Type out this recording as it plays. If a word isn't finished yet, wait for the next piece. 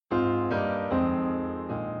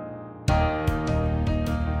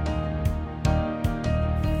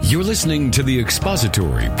You're listening to the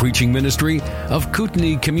expository preaching ministry of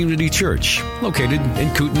Kootenai Community Church, located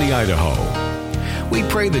in Kootenai, Idaho. We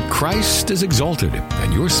pray that Christ is exalted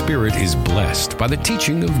and your spirit is blessed by the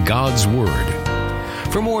teaching of God's Word.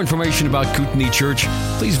 For more information about Kootenai Church,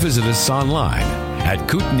 please visit us online at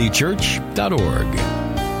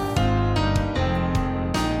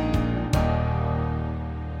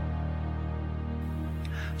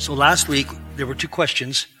kootenaichurch.org. So last week, there were two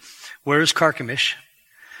questions. Where is Carchemish?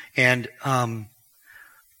 And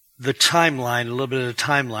the timeline, a little bit of the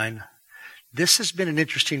timeline. This has been an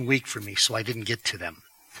interesting week for me, so I didn't get to them.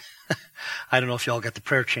 I don't know if y'all got the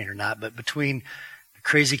prayer chain or not, but between the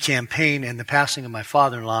crazy campaign and the passing of my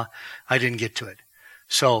father-in-law, I didn't get to it.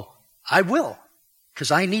 So I will,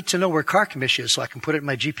 because I need to know where Carchemish is so I can put it in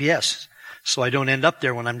my GPS, so I don't end up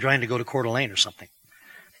there when I'm trying to go to Coeur d'Alene or something.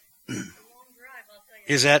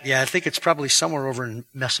 Is that? Yeah, I think it's probably somewhere over in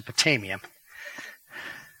Mesopotamia.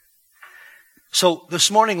 So this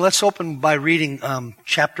morning, let's open by reading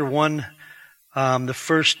chapter 1.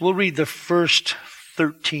 We'll read the first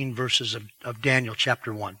 13 verses of Daniel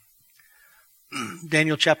chapter 1.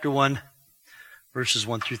 Daniel chapter 1, verses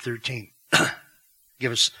 1 through 13.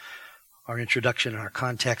 Give us our introduction and our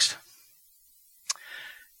context.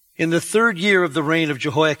 In the 3rd year of the reign of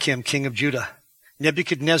Jehoiakim, king of Judah,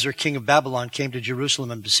 Nebuchadnezzar, king of Babylon, came to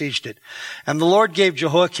Jerusalem and besieged it. And the Lord gave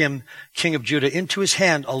Jehoiakim, king of Judah, into his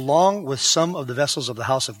hand, along with some of the vessels of the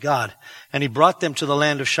house of God. And he brought them to the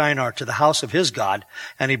land of Shinar, to the house of his God.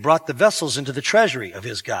 And he brought the vessels into the treasury of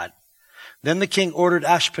his God. Then the king ordered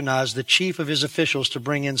Ashpenaz, the chief of his officials, to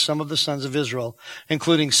bring in some of the sons of Israel,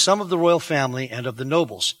 including some of the royal family and of the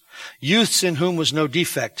nobles, youths in whom was no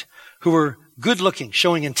defect, who were good-looking,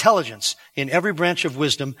 showing intelligence in every branch of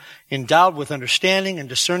wisdom, endowed with understanding and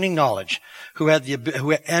discerning knowledge, who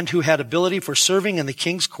had ability for serving in the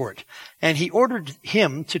king's court. And he ordered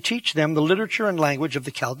him to teach them the literature and language of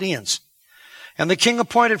the Chaldeans. And the king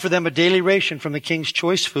appointed for them a daily ration from the king's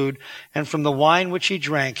choice food and from the wine which he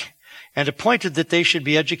drank, and appointed that they should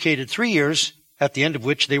be educated 3 years, at the end of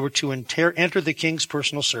which they were to enter the king's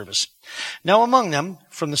personal service. Now among them,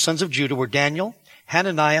 from the sons of Judah, were Daniel,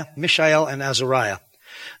 Hananiah, Mishael, and Azariah.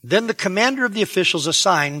 Then the commander of the officials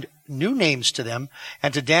assigned new names to them,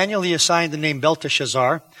 and to Daniel he assigned the name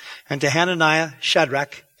Belteshazzar, and to Hananiah,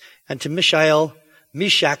 Shadrach, and to Mishael,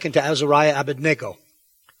 Meshach, and to Azariah, Abednego.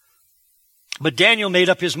 But Daniel made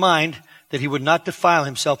up his mind that he would not defile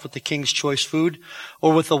himself with the king's choice food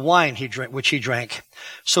or with the wine which he drank.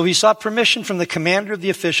 So he sought permission from the commander of the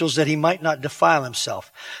officials that he might not defile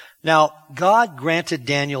himself. Now, God granted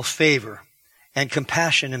Daniel favor and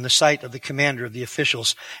compassion in the sight of the commander of the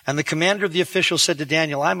officials. And the commander of the officials said to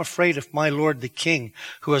Daniel, I'm afraid of my lord the king,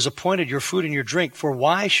 who has appointed your food and your drink, for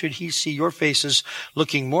why should he see your faces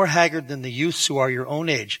looking more haggard than the youths who are your own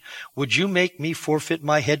age? Would you make me forfeit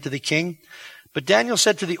my head to the king? But Daniel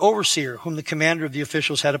said to the overseer, whom the commander of the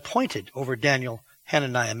officials had appointed over Daniel,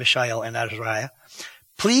 Hananiah, Mishael, and Azariah,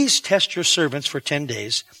 please test your servants for 10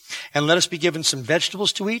 days, and let us be given some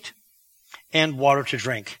vegetables to eat and water to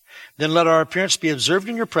drink. Then let our appearance be observed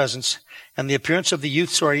in your presence, and the appearance of the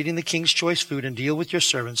youths who are eating the king's choice food, and deal with your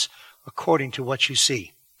servants according to what you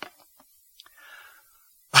see.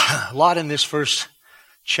 A lot in this first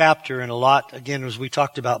chapter, and a lot, again, as we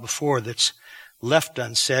talked about before, that's left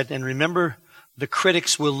unsaid. And remember, the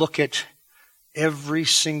critics will look at every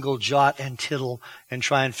single jot and tittle and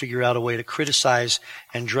try and figure out a way to criticize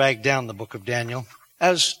and drag down the book of Daniel,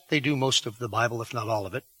 as they do most of the Bible, if not all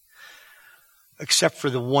of it. Except for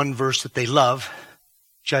the one verse that they love,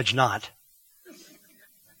 judge not.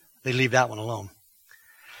 They leave that one alone.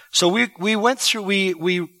 So we went through,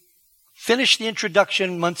 we finished the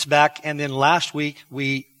introduction months back, and then last week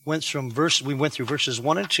we went through verses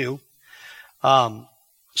 1 and 2.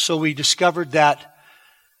 So we discovered that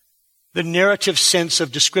the narrative sense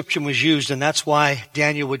of description was used, and that's why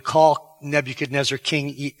Daniel would call Nebuchadnezzar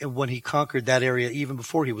king when he conquered that area, even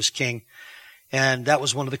before he was king. And that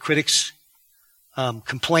was one of the critics'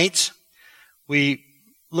 complaints. We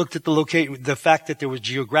looked at the fact that there was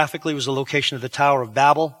geographically was the location of the Tower of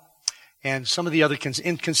Babel and some of the other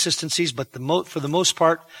inconsistencies, but for the most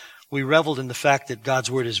part, we reveled in the fact that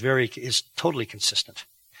God's word is totally consistent.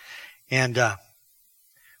 And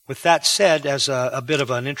with that said, as a bit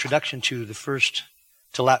of an introduction to the first,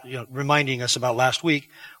 reminding us about last week,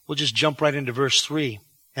 we'll just jump right into verse 3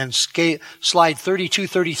 and slide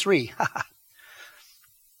 32-33.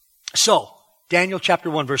 So, Daniel chapter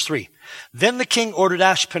 1, verse 3. Then the king ordered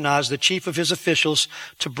Ashpenaz, the chief of his officials,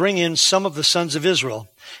 to bring in some of the sons of Israel,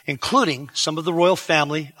 including some of the royal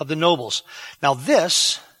family of the nobles. Now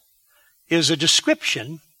this is a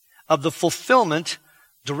description of the fulfillment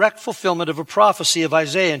direct fulfillment of a prophecy of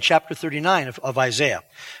Isaiah in chapter 39 of Isaiah,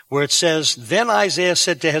 where it says, "Then Isaiah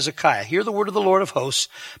said to Hezekiah, hear the word of the Lord of hosts.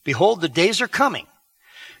 Behold, the days are coming,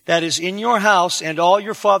 that is in your house, and all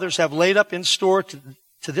your fathers have laid up in store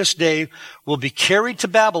to this day will be carried to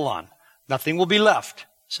Babylon. Nothing will be left,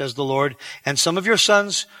 says the Lord. And some of your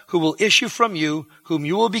sons who will issue from you, whom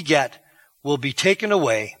you will beget, will be taken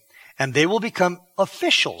away, and they will become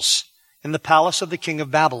officials in the palace of the king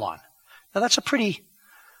of Babylon." Now that's a pretty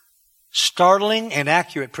startling and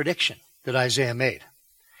accurate prediction that Isaiah made.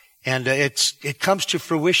 And it comes to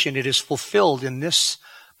fruition. It is fulfilled in this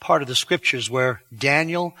part of the scriptures where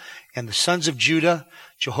Daniel and the sons of Judah,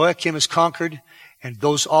 Jehoiakim is conquered, and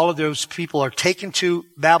all of those people are taken to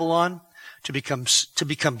Babylon to become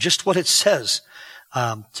just what it says,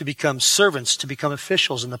 to become servants, to become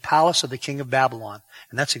officials in the palace of the king of Babylon.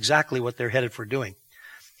 And that's exactly what they're headed for doing.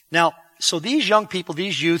 Now, so these young people,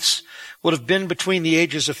 these youths, would have been between the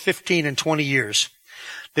ages of 15 and 20 years.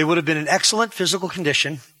 They would have been in excellent physical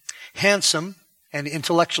condition, handsome, and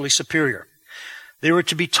intellectually superior. They were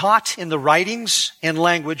to be taught in the writings and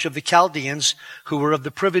language of the Chaldeans, who were of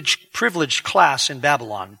the privileged class in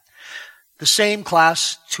Babylon, the same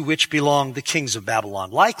class to which belonged the kings of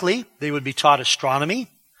Babylon. Likely, they would be taught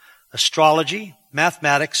astronomy, astrology,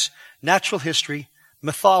 mathematics, natural history,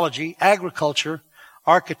 mythology, agriculture,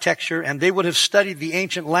 architecture, and they would have studied the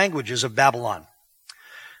ancient languages of Babylon.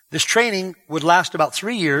 This training would last about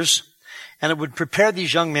 3 years, and it would prepare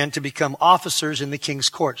these young men to become officers in the king's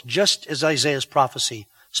court, just as Isaiah's prophecy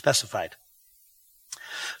specified.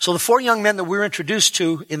 So the 4 young men that we're introduced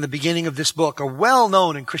to in the beginning of this book are well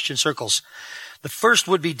known in Christian circles. The first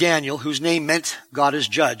would be Daniel, whose name meant God is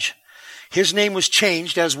judge. His name was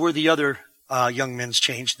changed, as were the other young men's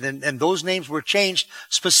changed, and those names were changed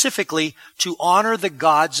specifically to honor the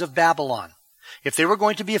gods of Babylon. If they were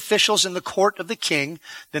going to be officials in the court of the king,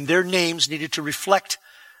 then their names needed to reflect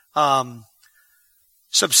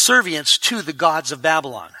subservience to the gods of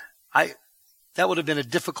Babylon. That would have been a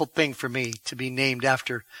difficult thing for me to be named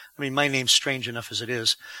after. I mean, my name's strange enough as it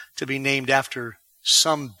is, to be named after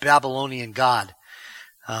some Babylonian god.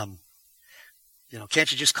 Can't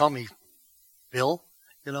you just call me Bill?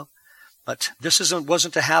 But this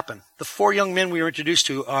wasn't to happen. The 4 young men we were introduced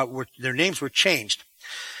to, their names were changed.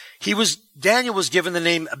 Daniel was given the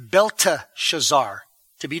name Belteshazzar,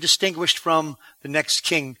 to be distinguished from the next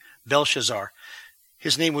king, Belshazzar.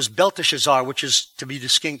 His name was Belteshazzar, which is to be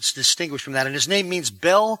distinguished from that. And his name means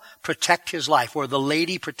Bel, protect his life, or the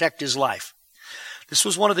lady protect his life. This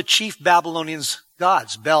was one of the chief Babylonian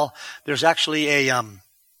gods, Bel. There's actually an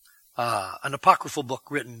apocryphal book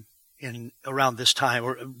written in around this time,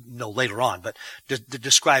 or no, later on, but that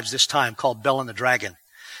describes this time, called Bel and the Dragon.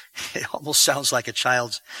 It almost sounds like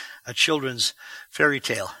a children's fairy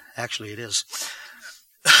tale. Actually, it is.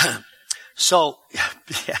 So,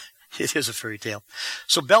 yeah, it is a fairy tale.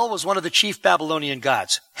 So Bel was one of the chief Babylonian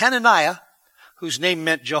gods. Hananiah, whose name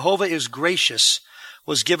meant Jehovah is gracious,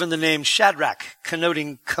 was given the name Shadrach,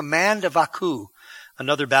 connoting command of Aku,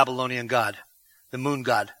 another Babylonian god, the moon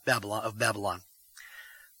god of Babylon.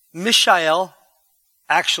 Mishael,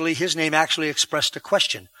 his name actually expressed a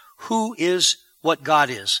question. Who is what God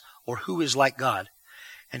is, or who is like God?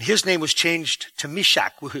 And his name was changed to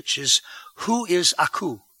Meshach, which is who is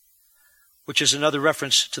Aku, which is another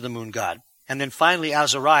reference to the moon god. And then finally,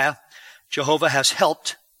 Azariah, Jehovah has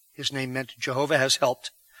helped. His name meant Jehovah has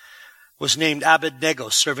helped. Was named Abednego,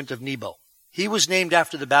 servant of Nebo. He was named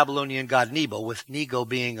after the Babylonian god Nebo, with Nego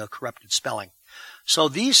being a corrupted spelling. So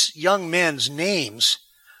these young men's names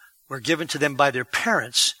were given to them by their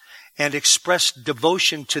parents and expressed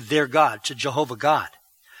devotion to their God, to Jehovah God.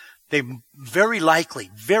 They very likely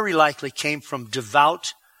came from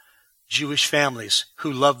devout Jewish families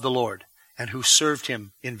who loved the Lord and who served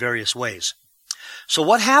him in various ways. So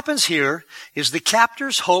what happens here is the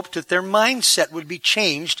captors hoped that their mindset would be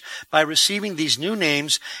changed by receiving these new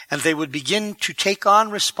names, and they would begin to take on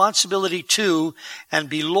responsibility to and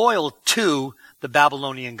be loyal to the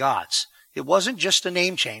Babylonian gods. It wasn't just a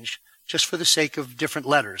name change, just for the sake of different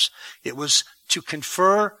letters. It was to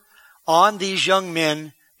confer on these young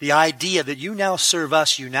men the idea that you now serve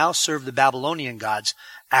us, you now serve the Babylonian gods,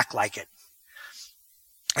 act like it.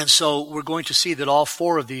 And so we're going to see that all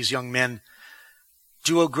 4 of these young men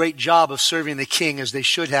do a great job of serving the king as they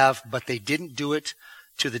should have, but they didn't do it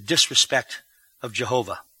to the disrespect of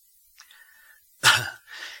Jehovah.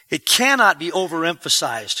 It cannot be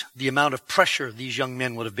overemphasized the amount of pressure these young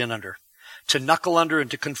men would have been under, to knuckle under and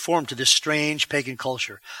to conform to this strange pagan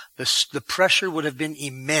culture. The pressure would have been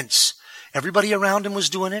immense. Everybody around them was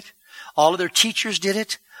doing it. All of their teachers did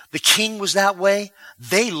it. The king was that way.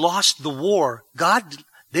 They lost the war. God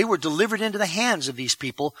They were delivered into the hands of these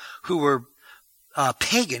people who were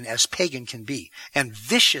pagan as pagan can be, and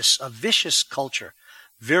a vicious culture.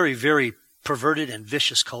 Very, very perverted and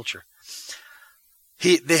vicious culture.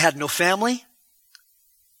 They had no family.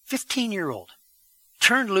 15-year-old.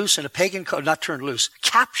 Turned loose in a pagan, not turned loose,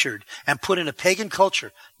 captured and put in a pagan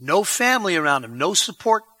culture. No family around him, no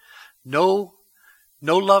support, no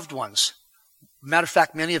loved ones. Matter of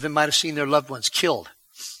fact, many of them might have seen their loved ones killed.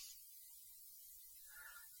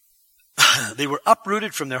 They were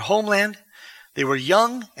uprooted from their homeland. They were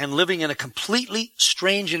young and living in a completely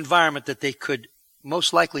strange environment that they could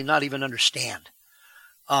most likely not even understand.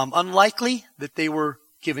 Unlikely that they were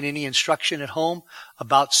given any instruction at home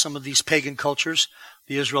about some of these pagan cultures.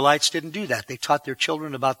 The Israelites didn't do that. They taught their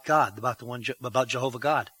children about God, about Jehovah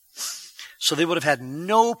God. So they would have had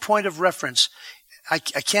no point of reference. I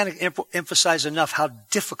can't emphasize enough how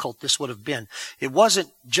difficult this would have been. It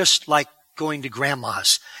wasn't just like going to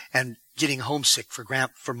grandma's and getting homesick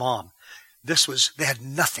for mom. They had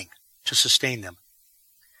nothing to sustain them.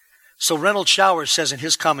 So Reynold Showers says in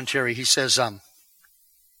his commentary, he says,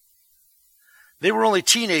 they were only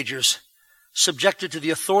teenagers subjected to the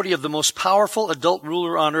authority of the most powerful adult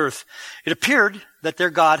ruler on earth. It appeared that their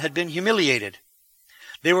God had been humiliated.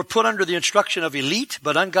 They were put under the instruction of elite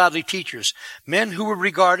but ungodly teachers, men who were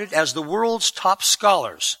regarded as the world's top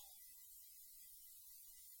scholars.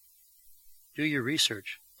 Do your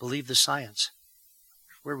research. Believe the science.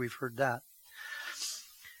 Where we've heard that.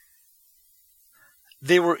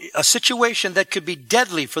 They were a situation that could be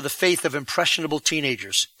deadly for the faith of impressionable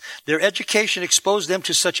teenagers. Their education exposed them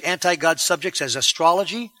to such anti-God subjects as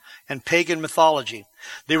astrology and pagan mythology.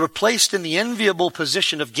 They were placed in the enviable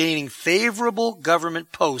position of gaining favorable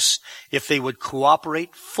government posts if they would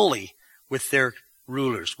cooperate fully with their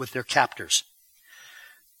rulers, with their captors.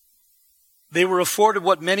 They were afforded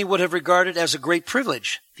what many would have regarded as a great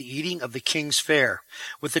privilege, the eating of the king's fare.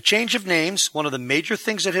 With the change of names, one of the major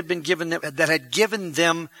things that had given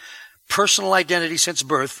them personal identity since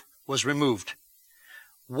birth was removed.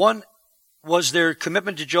 One, was their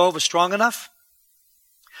commitment to Jehovah strong enough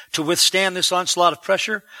to withstand this onslaught of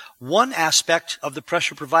pressure? One aspect of the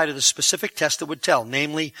pressure provided a specific test that would tell,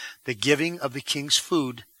 namely the giving of the king's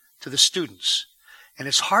food to the students. And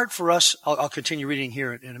it's hard for us, I'll continue reading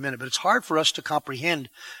here in a minute, but it's hard for us to comprehend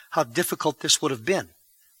how difficult this would have been.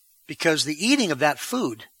 Because the eating of that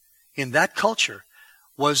food in that culture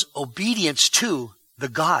was obedience to the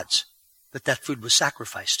gods that food was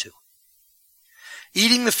sacrificed to.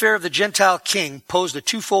 Eating the fare of the Gentile king posed a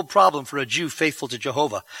twofold problem for a Jew faithful to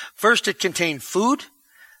Jehovah. First, it contained food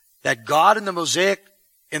that God in the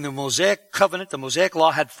Mosaic covenant, the Mosaic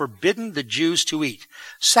law, had forbidden the Jews to eat.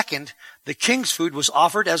 Second, the king's food was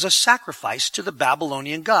offered as a sacrifice to the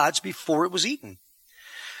Babylonian gods before it was eaten.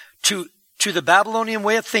 To the Babylonian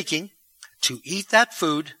way of thinking, to eat that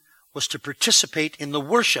food was to participate in the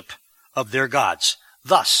worship of their gods.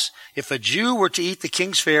 Thus, if a Jew were to eat the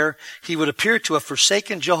king's fare, he would appear to have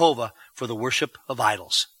forsaken Jehovah for the worship of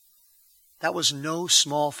idols. That was no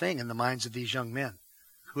small thing in the minds of these young men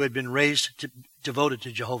who had been raised devoted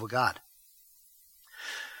to Jehovah God.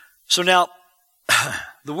 So now,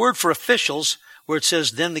 the word for officials, where it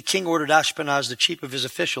says, then the king ordered Ashpenaz, the chief of his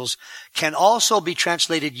officials, can also be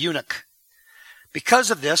translated eunuch. Because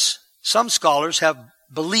of this, some scholars have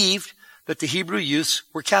believed that the Hebrew youths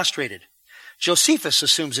were castrated. Josephus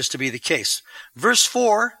assumes this to be the case. Verse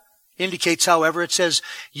 4 indicates, however, it says,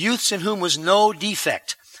 youths in whom was no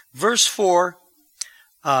defect. Verse 4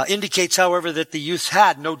 indicates, however, that the youths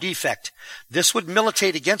had no defect. This would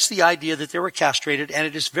militate against the idea that they were castrated, and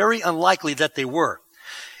it is very unlikely that they were.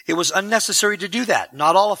 It was unnecessary to do that.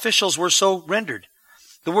 Not all officials were so rendered.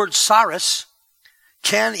 The word saris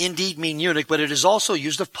can indeed mean eunuch, but it is also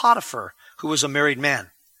used of Potiphar, who was a married man.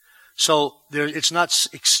 So it's not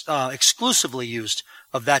exclusively used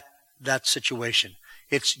of that situation.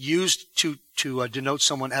 It's used to denote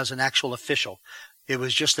someone as an actual official. It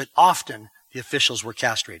was just that often the officials were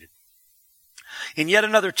castrated. In yet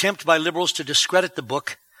another attempt by liberals to discredit the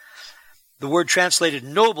book, the word translated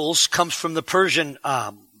nobles comes from the Persian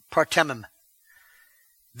partemim.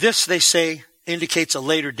 This, they say, indicates a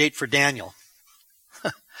later date for Daniel.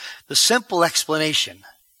 The simple explanation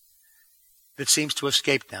that seems to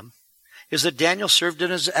escape them is that Daniel served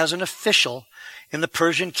as an official in the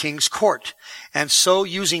Persian king's court. And so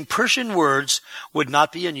using Persian words would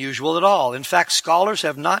not be unusual at all. In fact, scholars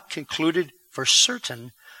have not concluded for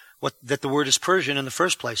certain that the word is Persian in the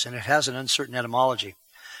first place, and it has an uncertain etymology.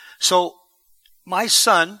 So my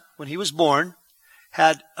son, when he was born,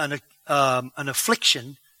 had an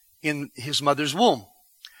affliction in his mother's womb.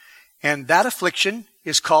 And that affliction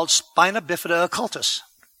is called spina bifida occultus.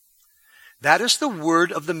 That is the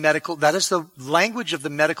word of the medical, that is the language of the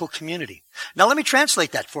medical community. Now let me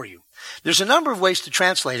translate that for you. There's a number of ways to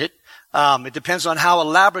translate it. It depends on how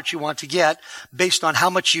elaborate you want to get based on how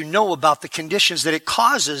much you know about the conditions that it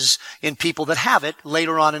causes in people that have it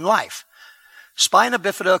later on in life. Spina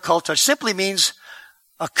bifida occulta simply means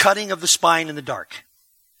a cutting of the spine in the dark.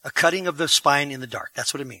 A cutting of the spine in the dark.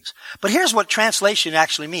 That's what it means. But here's what translation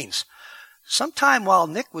actually means. Sometime while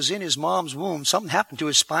Nick was in his mom's womb, something happened to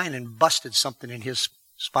his spine and busted something in his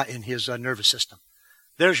nervous system.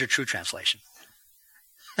 There's your true translation.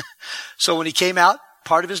 So when he came out,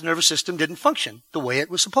 part of his nervous system didn't function the way it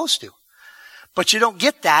was supposed to. But you don't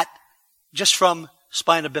get that just from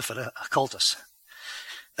spina bifida occultus.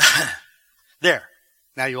 There.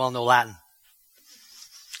 Now you all know Latin.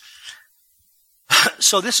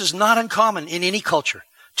 So this is not uncommon in any culture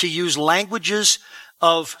to use languages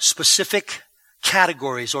of specific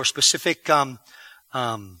categories or specific, I'm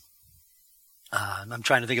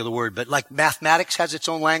trying to think of the word, but like mathematics has its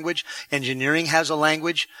own language, engineering has a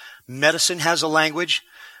language, medicine has a language,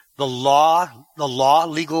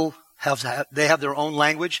 legal they have their own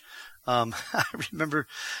language. I remember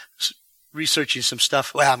researching some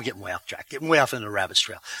stuff. Well, I'm getting way off track, getting way off in the rabbit's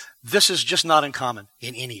trail. This is just not uncommon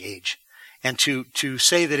in any age. And to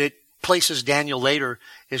say that it places Daniel later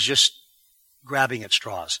is just grabbing at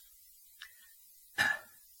straws.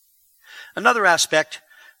 Another aspect,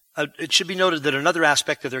 it should be noted that another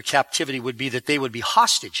aspect of their captivity would be that they would be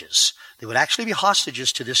hostages. They would actually be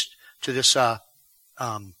hostages to this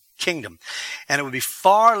kingdom. And it would be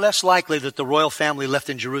far less likely that the royal family left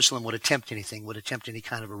in Jerusalem would attempt any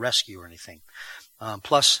kind of a rescue or anything.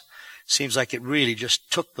 Plus, it seems like it really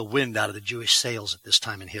just took the wind out of the Jewish sails at this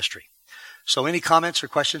time in history. So any comments or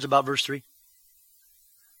questions about verse 3?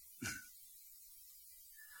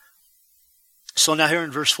 So now here in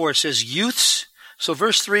verse 4 it says youths. So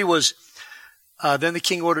verse 3 was, then the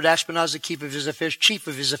king ordered Ashpenaz, the chief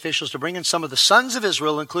of his officials, to bring in some of the sons of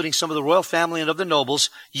Israel, including some of the royal family and of the nobles.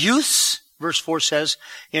 Youths, verse 4 says,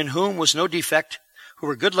 in whom was no defect, who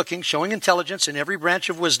were good looking, showing intelligence in every branch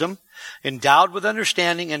of wisdom, endowed with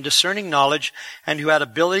understanding and discerning knowledge, and who had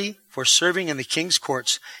ability for serving in the king's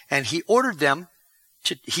courts. And he ordered him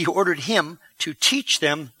to teach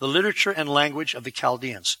them the literature and language of the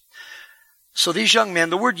Chaldeans. So these young men,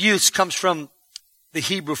 the word youths comes from the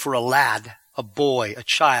Hebrew for a lad, a boy, a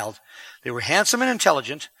child. They were handsome and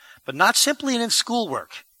intelligent, but not simply in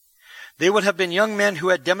schoolwork. They would have been young men who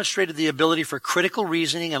had demonstrated the ability for critical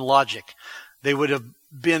reasoning and logic. They would have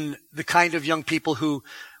been the kind of young people who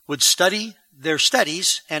would study their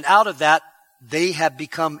studies, and out of that, they have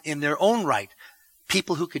become, in their own right,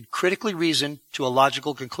 people who could critically reason to a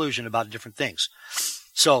logical conclusion about different things.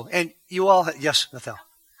 So, and you all, yes, Nathal.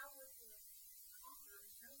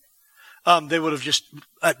 They would have just,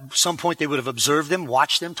 at some point, they would have observed them,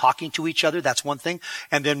 watched them, talking to each other. That's one thing.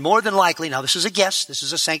 And then more than likely, now this is a guess, this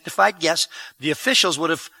is a sanctified guess, the officials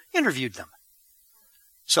would have interviewed them.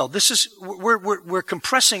 So this is, we're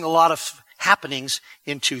compressing a lot of happenings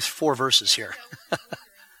into 4 verses here.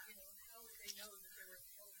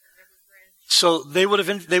 So they would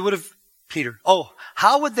have, Peter,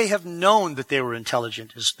 how would they have known that they were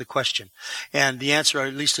intelligent is the question. And the answer, or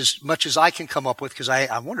at least as much as I can come up with, because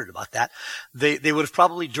I wondered about that, they would have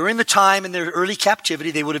probably, during the time in their early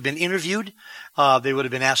captivity, they would have been interviewed. They would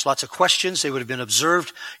have been asked lots of questions. They would have been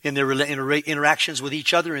observed in their interactions with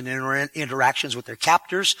each other and their interactions with their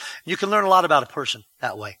captors. You can learn a lot about a person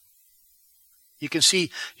that way. You can see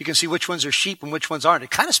which ones are sheep and which ones aren't. It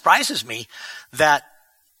kind of surprises me that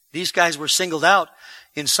these guys were singled out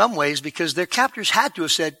in some ways because their captors had to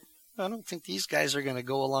have said, I don't think these guys are going to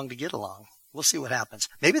go along to get along. We'll see what happens.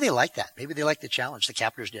 Maybe they like that. Maybe they like the challenge. The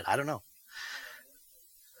captors did. I don't know.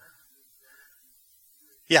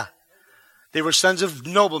 Yeah. They were sons of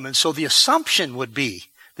noblemen. So the assumption would be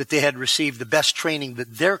that they had received the best training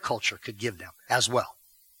that their culture could give them as well.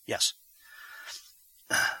 Yes.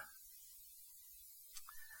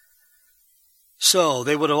 So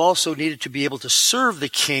they would have also needed to be able to serve the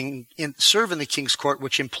king, serve in the king's court,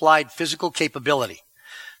 which implied physical capability.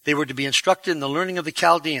 They were to be instructed in the learning of the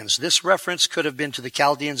Chaldeans. This reference could have been to the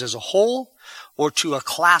Chaldeans as a whole or to a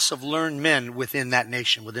class of learned men within that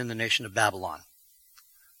nation, within the nation of Babylon.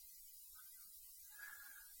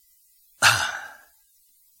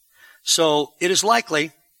 So it is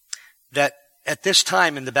likely that at this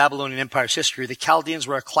time in the Babylonian Empire's history, the Chaldeans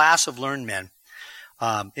were a class of learned men.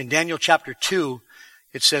 In Daniel chapter 2,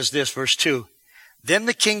 it says this, verse 2, Then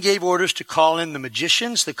the king gave orders to call in the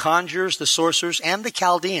magicians, the conjurers, the sorcerers, and the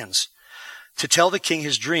Chaldeans to tell the king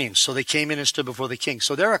his dreams. So they came in and stood before the king.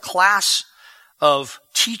 So they're a class of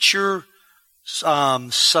teacher,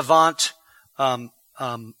 savant,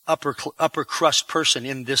 upper crust person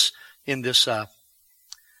in this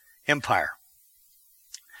empire.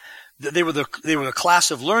 They were the class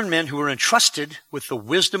of learned men who were entrusted with the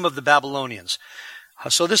wisdom of the Babylonians.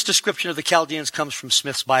 So this description of the Chaldeans comes from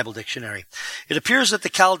Smith's Bible Dictionary. It appears that the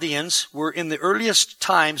Chaldeans were in the earliest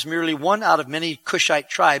times merely one out of many Cushite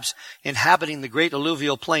tribes inhabiting the great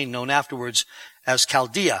alluvial plain known afterwards as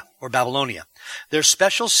Chaldea or Babylonia. Their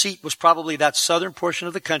special seat was probably that southern portion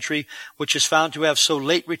of the country which is found to have so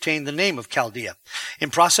late retained the name of Chaldea. In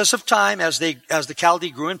process of time, as the Chaldee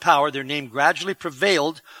grew in power, their name gradually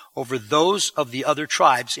prevailed over those of the other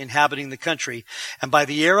tribes inhabiting the country, and by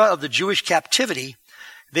the era of the Jewish captivity,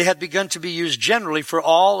 it had begun to be used generally for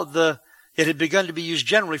all of the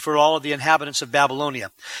inhabitants of Babylonia.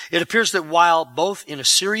 It appears that while both in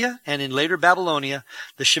Assyria and in later Babylonia,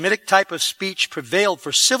 the Shemitic type of speech prevailed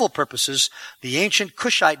for civil purposes, the ancient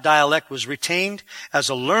Cushite dialect was retained as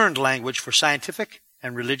a learned language for scientific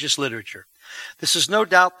and religious literature. This is no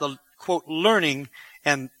doubt the, quote, learning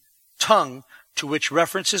and tongue to which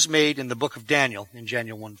reference is made in the book of Daniel, in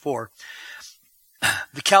Daniel 1:4.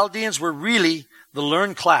 The Chaldeans were really the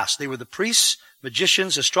learned class. They were the priests,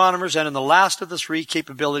 magicians, astronomers, and in the last of the three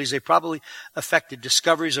capabilities, they probably effected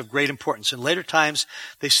discoveries of great importance. In later times,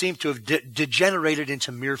 they seem to have degenerated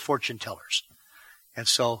into mere fortune tellers. And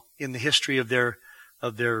so, in the history of their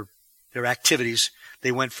activities,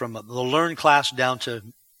 they went from the learned class down to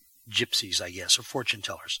gypsies, I guess, or fortune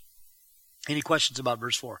tellers. Any questions about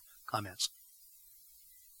verse 4? Comments?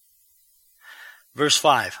 Verse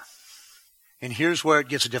 5. And here's where it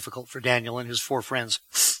gets difficult for Daniel and his 4 friends.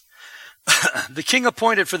 The king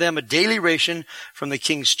appointed for them a daily ration from the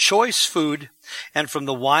king's choice food and from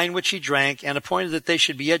the wine which he drank, and appointed that they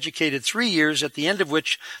should be educated 3 years, at the end of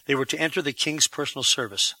which they were to enter the king's personal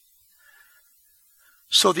service.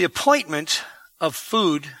 So the appointment of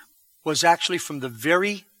food was actually from the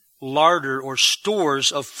very larder or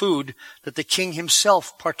stores of food that the king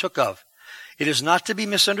himself partook of. It is not to be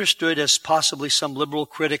misunderstood, as possibly some liberal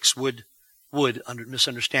critics would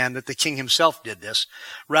misunderstand, that the king himself did this.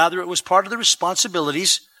 Rather, it was part of the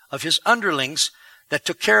responsibilities of his underlings that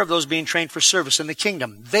took care of those being trained for service in the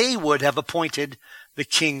kingdom. They would have appointed the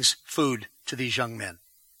king's food to these young men.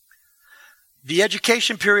 The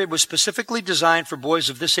education period was specifically designed for boys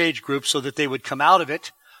of this age group so that they would come out of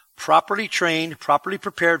it properly trained, properly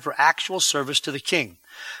prepared for actual service to the king.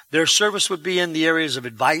 Their service would be in the areas of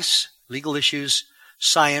advice, legal issues,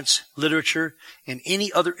 science, literature, and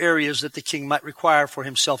any other areas that the king might require for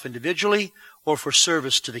himself individually or for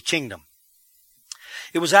service to the kingdom.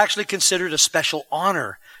 It was actually considered a special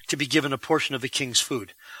honor to be given a portion of the king's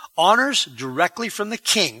food. Honors directly from the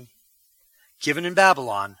king, given in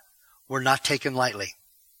Babylon, were not taken lightly.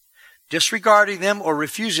 Disregarding them or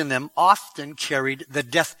refusing them often carried the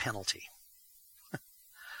death penalty.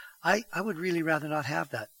 I would really rather not have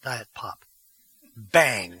that diet pop.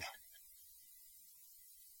 Bang.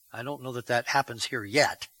 I don't know that happens here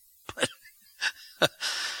yet, but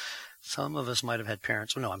some of us might have had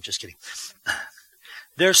parents. Oh, no, I'm just kidding.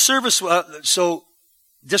 Their service, so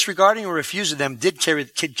disregarding or refusing them did carry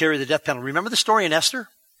the death penalty. Remember the story in Esther,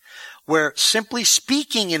 where simply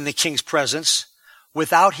speaking in the king's presence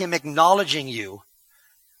without him acknowledging you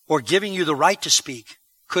or giving you the right to speak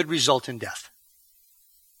could result in death.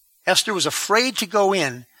 Esther was afraid to go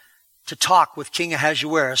in to talk with King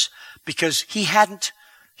Ahasuerus because he hadn't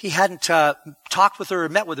talked with her or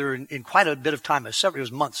met with her in quite a bit of time. It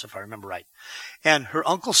was months, if I remember right. And her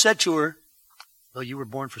uncle said to her, well, you were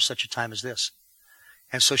born for such a time as this.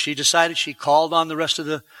 And so she decided, she called on the rest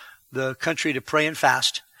of the country to pray and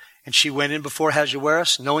fast. And she went in before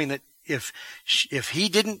Ahasuerus, knowing that if he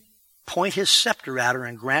didn't point his scepter at her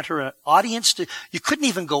and grant her an audience you couldn't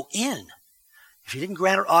even go in. If he didn't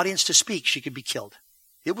grant her audience to speak, she could be killed.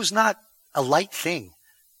 It was not a light thing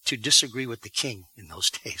to disagree with the king in those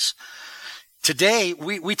days. Today,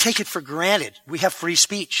 we take it for granted. We have free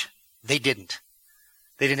speech. They didn't.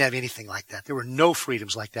 They didn't have anything like that. There were no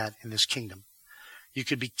freedoms like that in this kingdom. You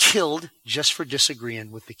could be killed just for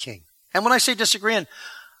disagreeing with the king. And when I say disagreeing,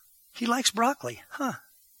 he likes broccoli.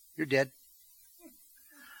 You're dead.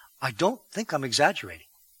 I don't think I'm exaggerating.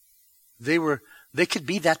 They could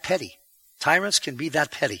be that petty. Tyrants can be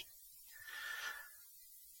that petty.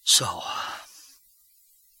 So,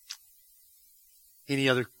 any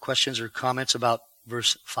other questions or comments about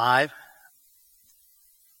verse 5?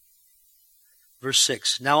 Verse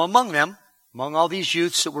 6. Now among them, among all these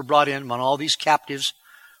youths that were brought in, among all these captives,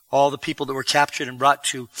 all the people that were captured and brought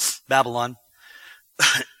to Babylon,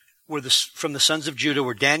 from the sons of Judah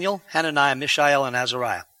were Daniel, Hananiah, Mishael, and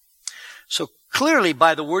Azariah. So Clearly,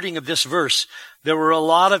 by the wording of this verse, there were a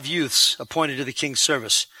lot of youths appointed to the king's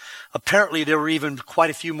service. Apparently, there were even quite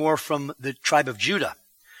a few more from the tribe of Judah,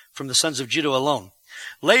 from the sons of Judah alone.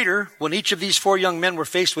 Later, when each of these 4 young men were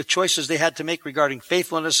faced with choices they had to make regarding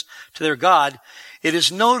faithfulness to their God, it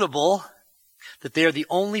is notable that they are the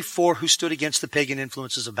only 4 who stood against the pagan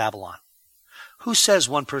influences of Babylon. Who says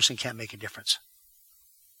one person can't make a difference?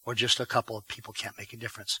 Or just a couple of people can't make a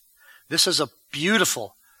difference? This is a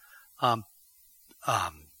beautiful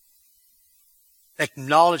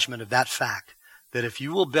acknowledgement of that fact, that if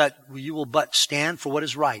you will but stand for what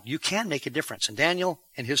is right, you can make a difference. And Daniel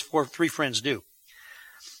and his 3 friends do.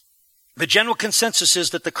 The general consensus is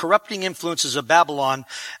that the corrupting influences of Babylon,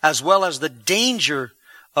 as well as the danger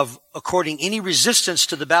of according any resistance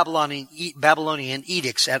to the Babylonian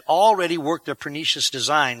edicts, had already worked their pernicious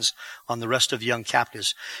designs on the rest of the young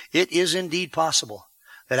captives. It is indeed possible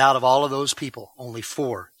that out of all of those people, only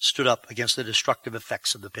 4 stood up against the destructive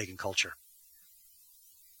effects of the pagan culture.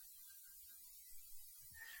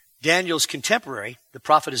 Daniel's contemporary, the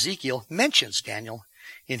prophet Ezekiel, mentions Daniel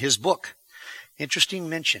in his book. Interesting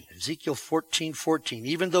mention, Ezekiel 14:14.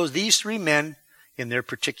 Even though these 3 men, in their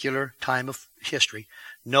particular time of history,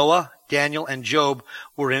 Noah, Daniel, and Job,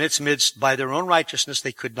 were in its midst by their own righteousness,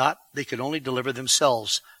 they could only deliver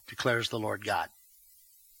themselves, declares the Lord God.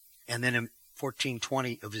 And then in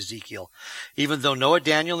 14:20 of Ezekiel, even though Noah,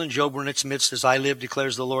 Daniel, and Job were in its midst, as I live,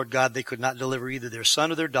 declares the Lord God, they could not deliver either their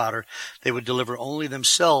son or their daughter. They would deliver only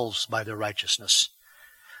themselves by their righteousness.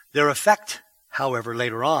 Their effect, however,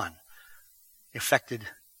 later on, affected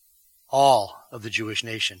all of the Jewish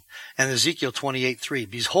nation. And Ezekiel 28:3,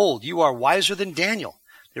 behold, you are wiser than Daniel.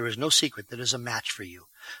 There is no secret that is a match for you.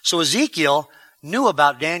 So Ezekiel knew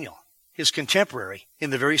about Daniel, his contemporary,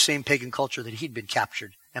 in the very same pagan culture that he'd been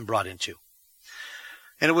captured and brought into.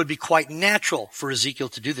 And it would be quite natural for Ezekiel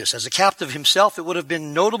to do this. As a captive himself, it would have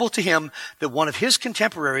been notable to him that one of his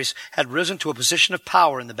contemporaries had risen to a position of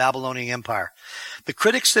power in the Babylonian Empire. The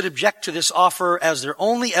critics that object to this offer as their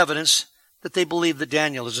only evidence that they believe that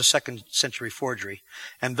Daniel is a 2nd century forgery,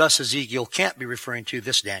 and thus Ezekiel can't be referring to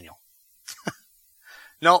this Daniel.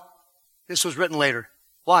 No, this was written later.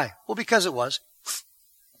 Why? Well, because it was.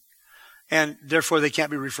 And therefore they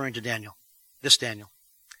can't be referring to Daniel, this Daniel.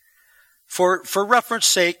 For reference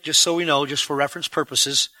sake, just so we know, just for reference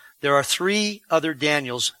purposes, there are 3 other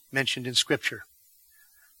Daniels mentioned in Scripture.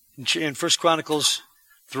 In 1 Chronicles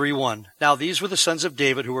 3:1. Now these were the sons of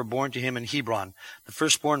David who were born to him in Hebron. The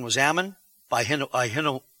firstborn was Ammon by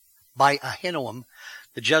Ahinoam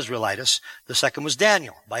the Jezreelitess. The second was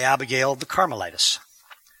Daniel by Abigail the Carmelitess.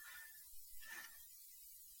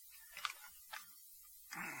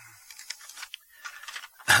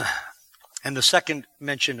 And the second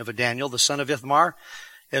mention of a Daniel, the son of Ithamar,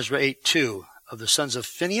 Ezra 8:2. Of the sons of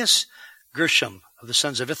Phinehas, Gershom. Of the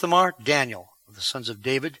sons of Ithamar, Daniel. Of the sons of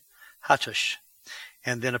David, Hattush.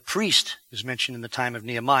 And then a priest is mentioned in the time of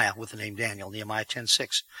Nehemiah with the name Daniel, Nehemiah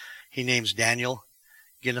 10:6. He names Daniel,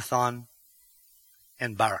 Ginnethon,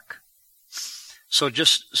 and Barak. So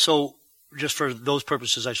just for those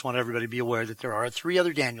purposes, I just want everybody to be aware that there are 3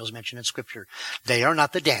 other Daniels mentioned in Scripture. They are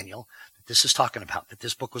not the Daniel that this is talking about, that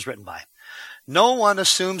this book was written by. No one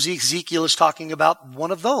assumes Ezekiel is talking about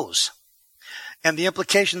one of those. And the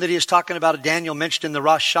implication that he is talking about a Daniel mentioned in the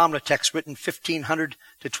Rosh Hashanah text written 1500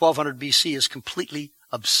 to 1200 BC is completely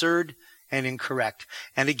absurd and incorrect.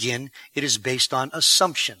 And again, it is based on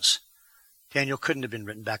assumptions. Daniel couldn't have been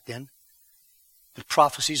written back then. The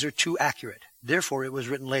prophecies are too accurate. Therefore, it was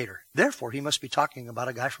written later. Therefore, he must be talking about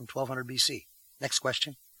a guy from 1200 BC. Next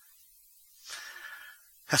question.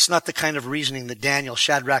 That's not the kind of reasoning that Daniel,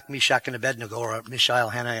 Shadrach, Meshach, and Abednego, or Mishael,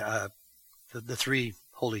 Hannah, the 3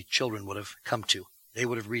 holy children would have come to. They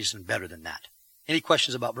would have reasoned better than that. Any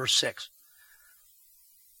questions about verse 6?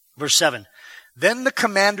 Verse 7. Then the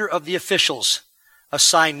commander of the officials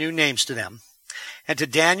assigned new names to them. And to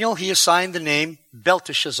Daniel he assigned the name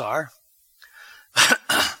Belteshazzar.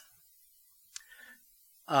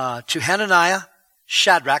 To Hananiah,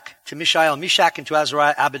 Shadrach. To Mishael, Meshach. And to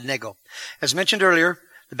Azariah, Abednego. As mentioned earlier,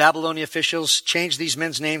 the Babylonian officials changed these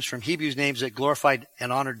men's names from Hebrew names that glorified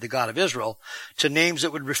and honored the God of Israel to names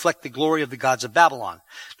that would reflect the glory of the gods of Babylon.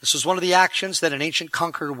 This was one of the actions that an ancient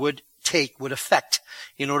conqueror would effect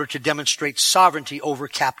in order to demonstrate sovereignty over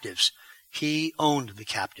captives. He owned the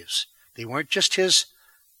captives. They weren't just his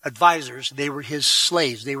advisors. They were his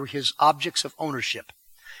slaves. They were his objects of ownership.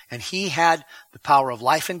 And he had the power of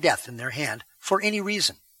life and death in their hand for any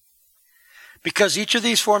reason. Because each of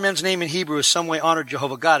these 4 men's name in Hebrew is some way honored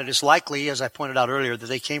Jehovah God, it is likely, as I pointed out earlier, that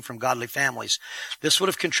they came from godly families. This would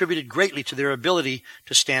have contributed greatly to their ability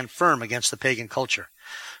to stand firm against the pagan culture.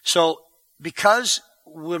 So because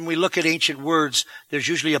when we look at ancient words, there's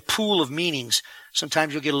usually a pool of meanings.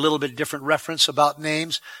 Sometimes you'll get a little bit different reference about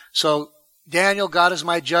names. So Daniel, God is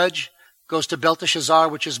my judge, goes to Belteshazzar,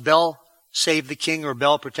 which is Bel, save the king, or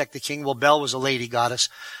Bel, protect the king. Well, Bel was a lady goddess.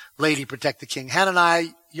 Lady, protect the king. Hananiah,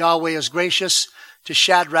 Yahweh is gracious. To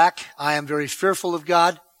Shadrach, I am very fearful of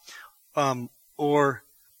God. Or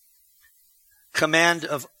command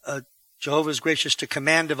of, Jehovah is gracious to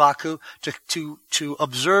command of Aku. To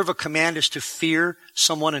observe a command is to fear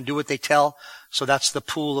someone and do what they tell. So that's the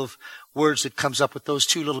pool of words that comes up with those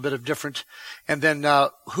two little bit of different. And then,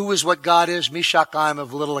 who is what God is? Meshach, I am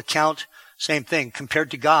of little account. Same thing.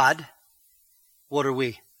 Compared to God, what are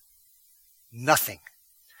we? Nothing.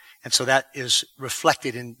 And so that is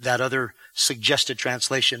reflected in that other suggested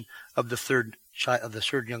translation of the third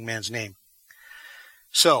young man's name.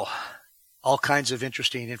 So, all kinds of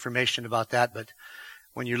interesting information about that, but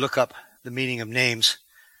when you look up the meaning of names,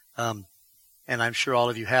 and I'm sure all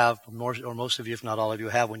of you have, or most of you, if not all of you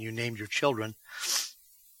have, when you named your children,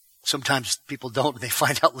 sometimes people don't, they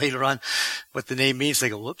find out later on what the name means. They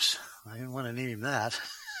go, whoops, I didn't want to name him that.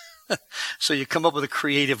 So you come up with a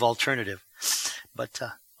creative alternative. But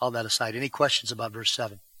all that aside, any questions about verse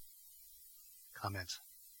 7? Comments?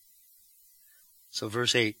 So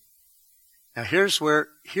verse 8. Now here's where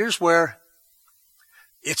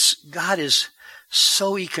God is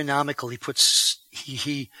so economical.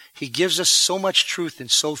 He gives us so much truth in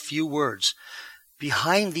so few words.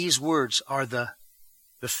 Behind these words are the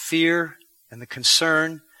fear and the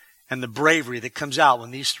concern and the bravery that comes out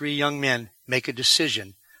when these four young men make a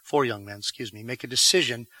decision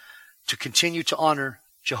to continue to honor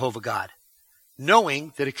Jehovah God,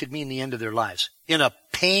 knowing that it could mean the end of their lives in a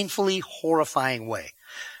painfully horrifying way.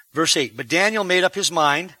 Verse 8, but Daniel made up his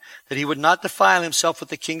mind that he would not defile himself with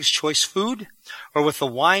the king's choice food or with the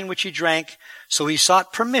wine which he drank, so he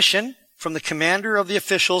sought permission from the commander of the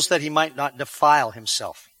officials that he might not defile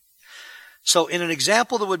himself. So in an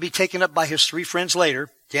example that would be taken up by his three friends later,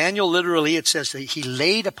 Daniel literally, it says that he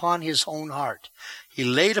laid upon his own heart. He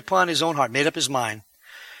laid upon his own heart, made up his mind,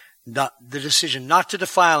 the decision not to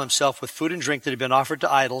defile himself with food and drink that had been offered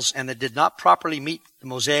to idols and that did not properly meet the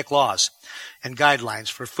Mosaic laws and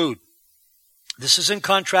guidelines for food. This is in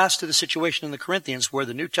contrast to the situation in the Corinthians where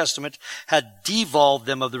the New Testament had devolved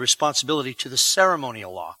them of the responsibility to the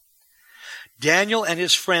ceremonial law. Daniel and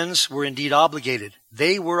his friends were indeed obligated.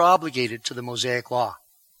 They were obligated to the Mosaic law.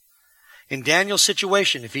 In Daniel's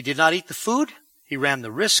situation, if he did not eat the food, he ran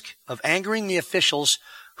the risk of angering the officials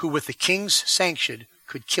who, with the king's sanction,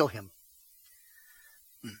 could kill him.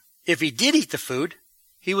 If he did eat the food,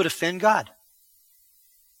 he would offend God.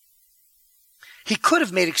 He could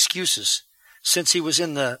have made excuses since he was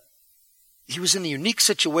in the unique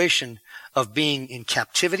situation of being in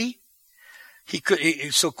captivity.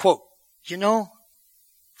 Quote,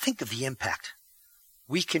 think of the impact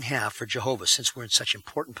we can have for Jehovah since we're in such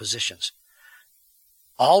important positions.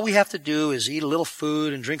 All we have to do is eat a little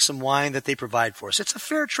food and drink some wine that they provide for us. It's a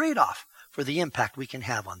fair trade-off for the impact we can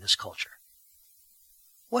have on this culture.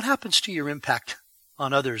 What happens to your impact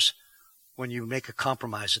on others when you make a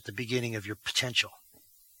compromise at the beginning of your potential?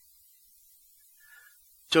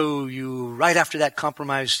 Do you, right after that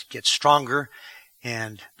compromise, get stronger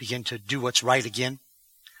and begin to do what's right again?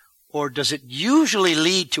 Or does it usually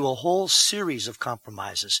lead to a whole series of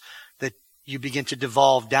compromises that you begin to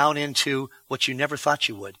devolve down into what you never thought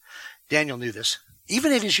you would? Daniel knew this.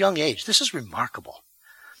 Even at his young age, this is remarkable.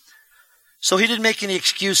 So he didn't make any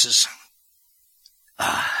excuses.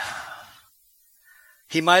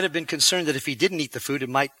 He might have been concerned that if he didn't eat the food, it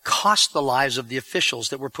might cost the lives of the officials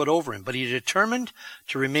that were put over him. But he determined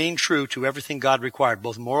to remain true to everything God required,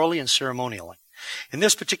 both morally and ceremonially. In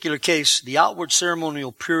this particular case, the outward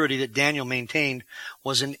ceremonial purity that Daniel maintained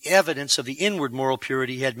was an evidence of the inward moral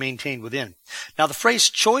purity he had maintained within. Now, the phrase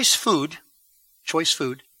choice food,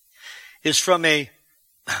 is from a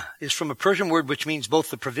Persian word which means both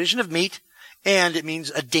the provision of meat and it means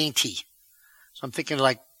a dainty. So I'm thinking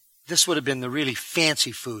like this would have been the really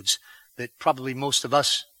fancy foods that probably most of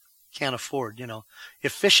us can't afford,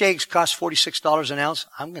 If fish eggs cost $46 an ounce,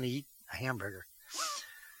 I'm going to eat a hamburger.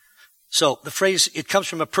 So the phrase, it comes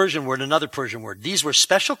from a Persian word, another Persian word. These were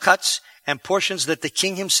special cuts and portions that the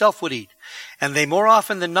king himself would eat. And they more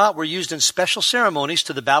often than not were used in special ceremonies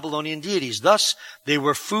to the Babylonian deities. Thus, they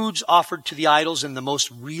were foods offered to the idols in the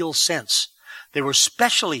most real sense. They were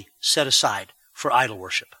specially set aside for idol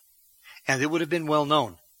worship. And it would have been well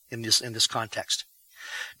known in this context.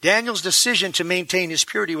 Daniel's decision to maintain his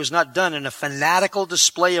purity was not done in a fanatical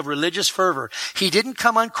display of religious fervor. He didn't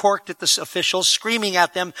come uncorked at the officials, screaming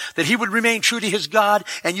at them that he would remain true to his God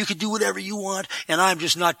and you could do whatever you want and I'm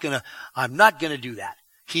not gonna do that.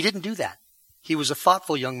 He didn't do that. He was a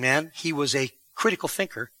thoughtful young man. He was a critical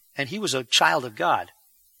thinker and he was a child of God.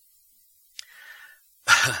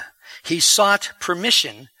 He sought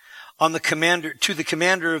permission to the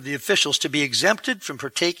commander of the officials to be exempted from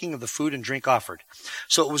partaking of the food and drink offered.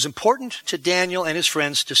 So it was important to Daniel and his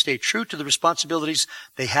friends to stay true to the responsibilities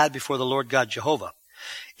they had before the Lord God Jehovah.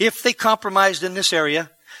 If they compromised in this area,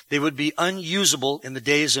 they would be unusable in the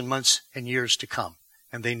days and months and years to come.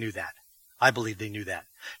 And they knew that. I believe they knew that.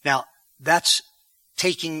 Now, that's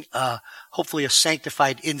taking hopefully a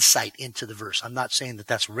sanctified insight into the verse. I'm not saying that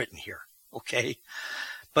that's written here, okay?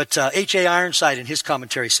 But H.A. Ironside in his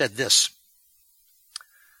commentary said this: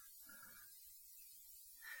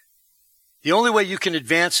 the only way you can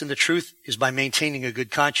advance in the truth is by maintaining a good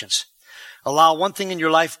conscience. Allow one thing in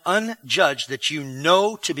your life unjudged that you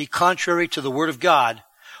know to be contrary to the Word of God,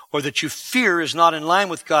 or that you fear is not in line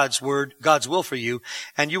with God's Word, God's will for you,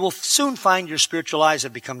 and you will soon find your spiritual eyes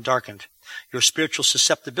have become darkened, your spiritual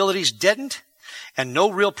susceptibilities deadened, and no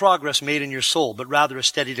real progress made in your soul, but rather a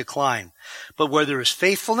steady decline. But where there is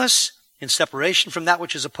faithfulness in separation from that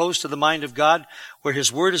which is opposed to the mind of God, where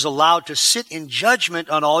His Word is allowed to sit in judgment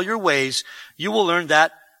on all your ways, you will learn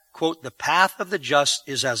that, quote, the path of the just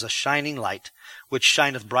is as a shining light, which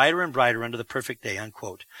shineth brighter and brighter unto the perfect day,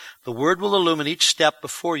 unquote. The Word will illumine each step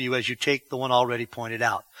before you as you take the one already pointed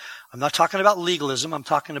out. I'm not talking about legalism. I'm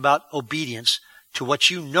talking about obedience to what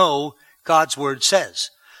you know God's Word says.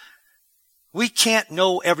 We can't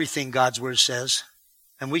know everything God's Word says,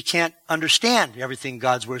 and we can't understand everything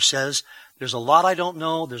God's Word says. There's a lot I don't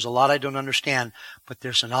know, there's a lot I don't understand, but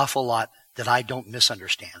there's an awful lot that I don't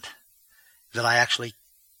misunderstand, that I actually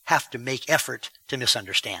have to make effort to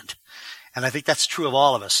misunderstand. And I think that's true of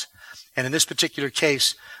all of us. And in this particular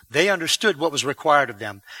case, they understood what was required of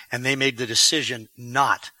them, and they made the decision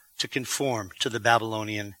not to conform to the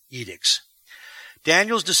Babylonian edicts.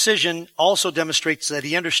 Daniel's decision also demonstrates that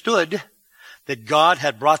he understood that God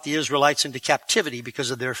had brought the Israelites into captivity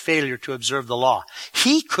because of their failure to observe the law.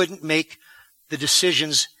 He couldn't make the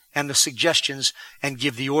decisions and the suggestions and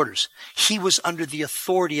give the orders. He was under the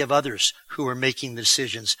authority of others who were making the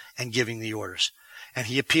decisions and giving the orders. And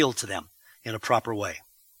he appealed to them in a proper way.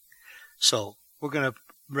 So we're going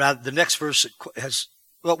to, the next verse has,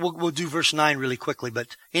 well, we'll do verse 9 really quickly,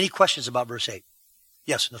 but any questions about verse 8?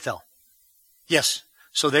 Yes, Nathel. Yes.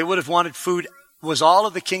 So they would have wanted food. Was all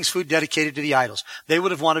of the king's food dedicated to the idols? They would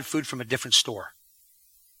have wanted food from a different store.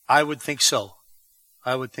 I would think so.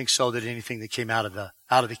 I would think so, that anything that came out of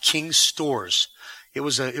the king's stores. It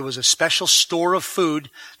was a special store of food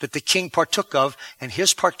that the king partook of, and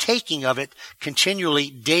his partaking of it continually,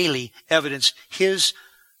 daily evidenced his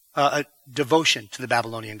devotion to the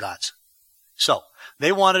Babylonian gods. So they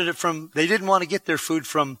didn't want to get their food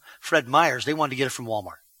from Fred Meyer's. They wanted to get it from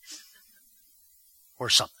Walmart or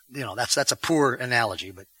something. You know, that's a poor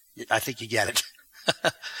analogy, but I think you get it.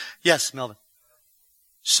 Yes, Melvin.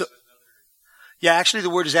 So, yeah, actually the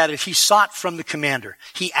word is added. He sought from the commander.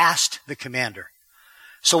 He asked the commander.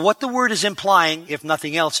 So what the word is implying, if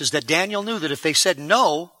nothing else, is that Daniel knew that if they said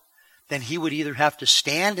no, then he would either have to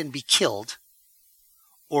stand and be killed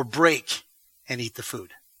or break and eat the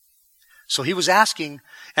food. So he was asking,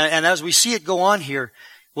 and as we see it go on here,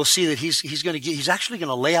 we'll see that he's actually going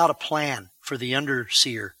to lay out a plan for the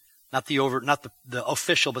underseer. Not the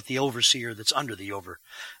official, but the overseer that's under the over.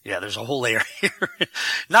 Yeah, there's a whole layer here.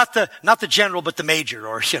 Not the general, but the major,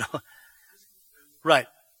 or, Right.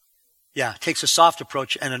 Yeah, it takes a soft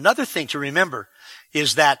approach. And another thing to remember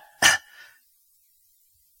is that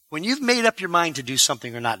when you've made up your mind to do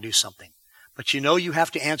something or not do something, but you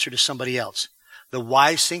have to answer to somebody else, the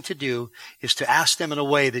wise thing to do is to ask them in a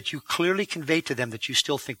way that you clearly convey to them that you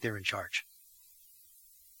still think they're in charge.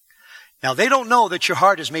 Now, they don't know that your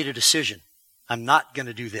heart has made a decision. I'm not going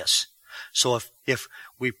to do this. So if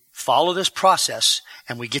we follow this process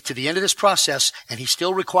and we get to the end of this process and he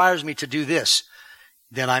still requires me to do this,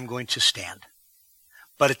 then I'm going to stand.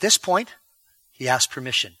 But at this point, he asked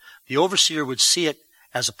permission. The overseer would see it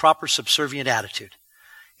as a proper subservient attitude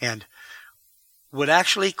and would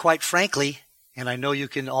actually, quite frankly, and I know you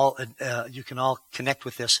can all connect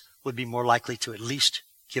with this, would be more likely to at least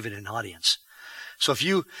give it an audience. So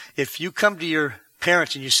if you come to your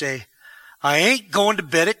parents and you say, I ain't going to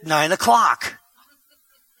bed at 9:00,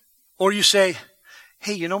 or you say,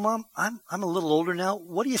 hey, Mom, I'm a little older now.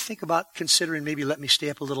 What do you think about considering maybe let me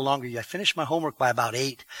stay up a little longer? I finished my homework by about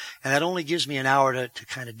 8, and that only gives me an hour to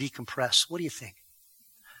kind of decompress. What do you think?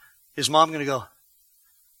 Is mom going to go,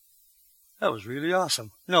 that was really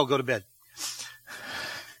awesome? No, go to bed.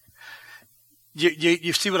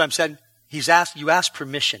 You see what I'm saying? You ask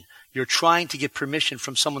permission. You're trying to get permission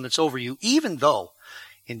from someone that's over you, even though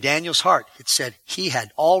in Daniel's heart it said he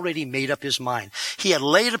had already made up his mind. He had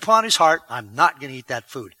laid upon his heart, I'm not going to eat that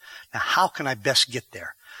food. Now, how can I best get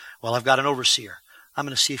there? Well, I've got an overseer. I'm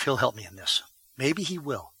going to see if he'll help me in this. Maybe he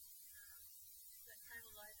will.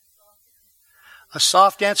 A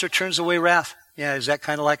soft answer turns away wrath. Yeah, is that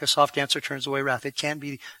kind of like a soft answer turns away wrath? It can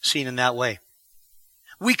be seen in that way.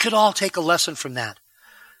 We could all take a lesson from that,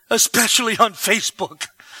 especially on Facebook.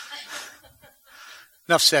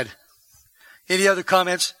 Enough said. Any other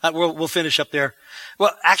comments? We'll finish up there.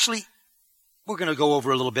 Well, actually, we're going to go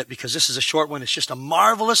over a little bit because this is a short one. It's just a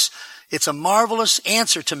marvelous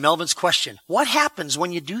answer to Melvin's question. What happens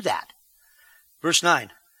when you do that? Verse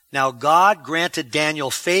 9. Now God granted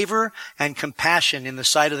Daniel favor and compassion in the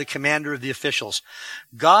sight of the commander of the officials.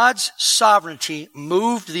 God's sovereignty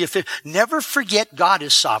moved the officials. Never forget God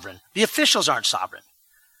is sovereign. The officials aren't sovereign.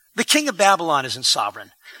 The king of Babylon isn't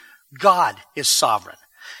sovereign. God is sovereign.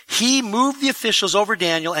 He moved the officials over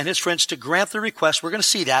Daniel and his friends to grant the request. We're going to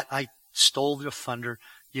see that. I stole the thunder.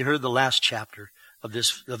 You heard the last chapter of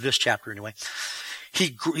this chapter anyway.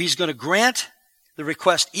 He's going to grant the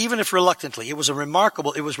request, even if reluctantly. It was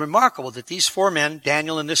remarkable that these four men,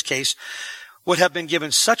 Daniel in this case, would have been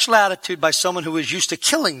given such latitude by someone who was used to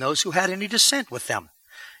killing those who had any dissent with them.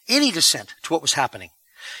 Any dissent to what was happening.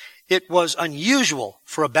 It was unusual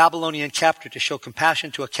for a Babylonian captor to show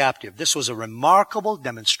compassion to a captive. This was a remarkable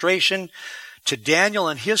demonstration to Daniel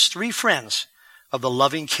and his three friends of the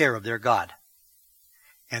loving care of their God.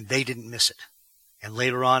 And they didn't miss it. And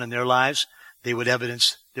later on in their lives, they would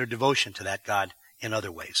evidence their devotion to that God in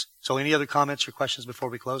other ways. So any other comments or questions before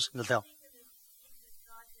we close? Nathal?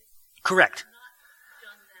 Correct.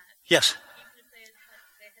 Yes.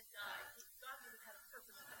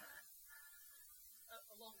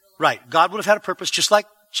 Right. God would have had a purpose, just like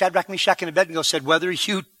Shadrach, Meshach, and Abednego said, whether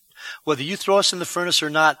you throw us in the furnace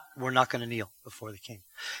or not, we're not going to kneel before the king.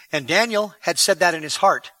 And Daniel had said that in his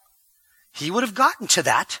heart. He would have gotten to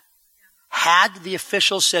that. Had the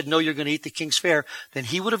officials said, no, you're going to eat the king's fare, then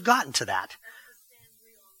he would have gotten to that.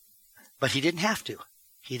 But he didn't have to.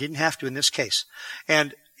 He didn't have to in this case.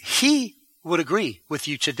 And he would agree with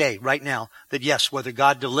you today, right now, that yes, whether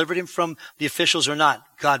God delivered him from the officials or not,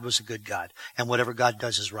 God was a good God. And whatever God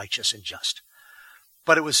does is righteous and just.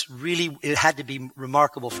 But it had to be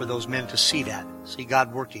remarkable for those men to see that. See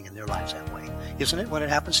God working in their lives that way. Isn't it when it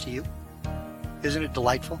happens to you? Isn't it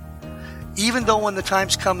delightful? Even though when the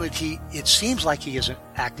times come that it seems like he isn't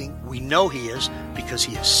acting, we know he is because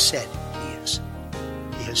he has said he is.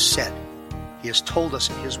 He has said. He has told us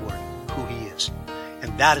in his word who he is.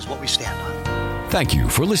 And that is what we stand on. Thank you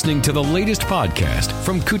for listening to the latest podcast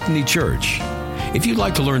from Kootenai Church. If you'd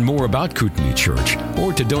like to learn more about Kootenai Church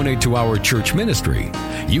or to donate to our church ministry,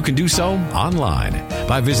 you can do so online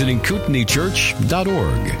by visiting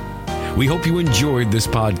kootenaichurch.org. We hope you enjoyed this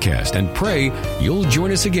podcast and pray you'll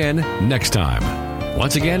join us again next time.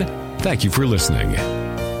 Once again, thank you for listening.